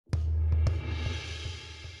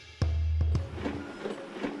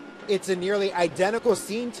It's a nearly identical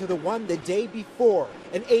scene to the one the day before.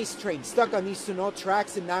 An Ace train stuck on these Sunol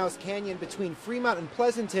tracks in Niles Canyon between Fremont and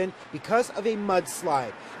Pleasanton because of a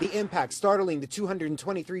mudslide. The impact startling the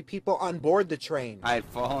 223 people on board the train. I had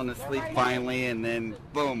fallen asleep finally, and then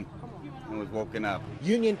boom, I was woken up.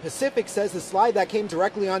 Union Pacific says the slide that came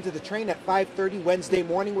directly onto the train at 5:30 Wednesday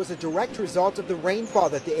morning was a direct result of the rainfall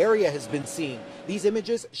that the area has been seeing. These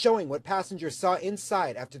images showing what passengers saw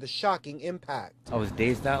inside after the shocking impact. I was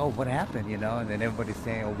dazed out. Oh, what happened, you know? And then everybody's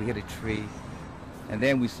saying, oh, we hit a tree. And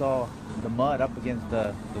then we saw the mud up against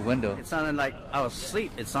the window. It sounded like I was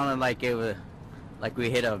asleep. It sounded like it was like we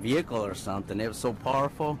hit a vehicle or something. It was so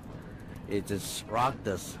powerful. It just rocked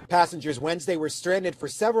us. Passengers Wednesday were stranded for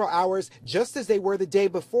several hours, just as they were the day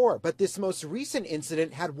before. But this most recent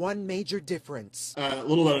incident had one major difference. A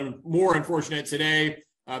little bit more unfortunate today.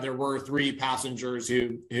 There were 3 passengers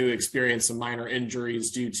who experienced some minor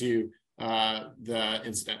injuries due to the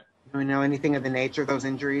incident. Do we know anything of the nature of those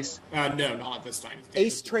injuries? No, not at this time.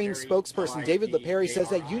 Ace Train spokesperson David LaPerry says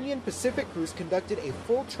that Union Pacific crews conducted a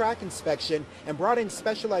full track inspection and brought in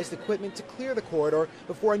specialized equipment to clear the corridor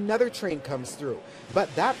before another train comes through.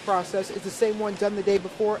 But that process is the same one done the day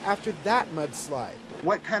before after that mudslide.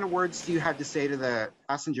 What kind of words do you have to say to the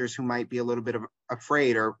passengers who might be a little bit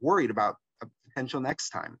afraid or worried about a potential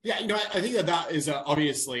next time? Yeah, I think that is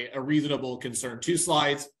obviously a reasonable concern. 2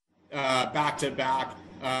 slides back to back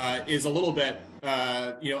is a little bit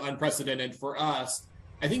unprecedented for us.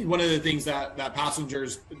 I think one of the things that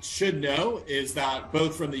passengers should know is that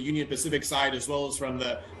both from the Union Pacific side as well as from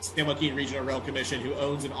the San Joaquin Regional Rail Commission, who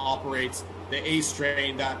owns and operates the Ace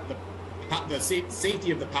Train, that the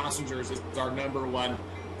safety of the passengers is our #1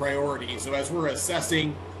 priority. So as we're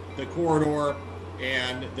assessing the corridor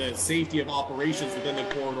and the safety of operations within the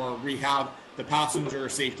corridor, we have the passenger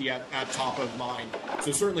safety at top of mind.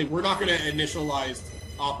 So certainly we're not going to initialize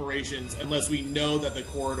operations unless we know that the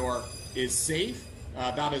corridor is safe.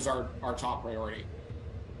 That is our top priority.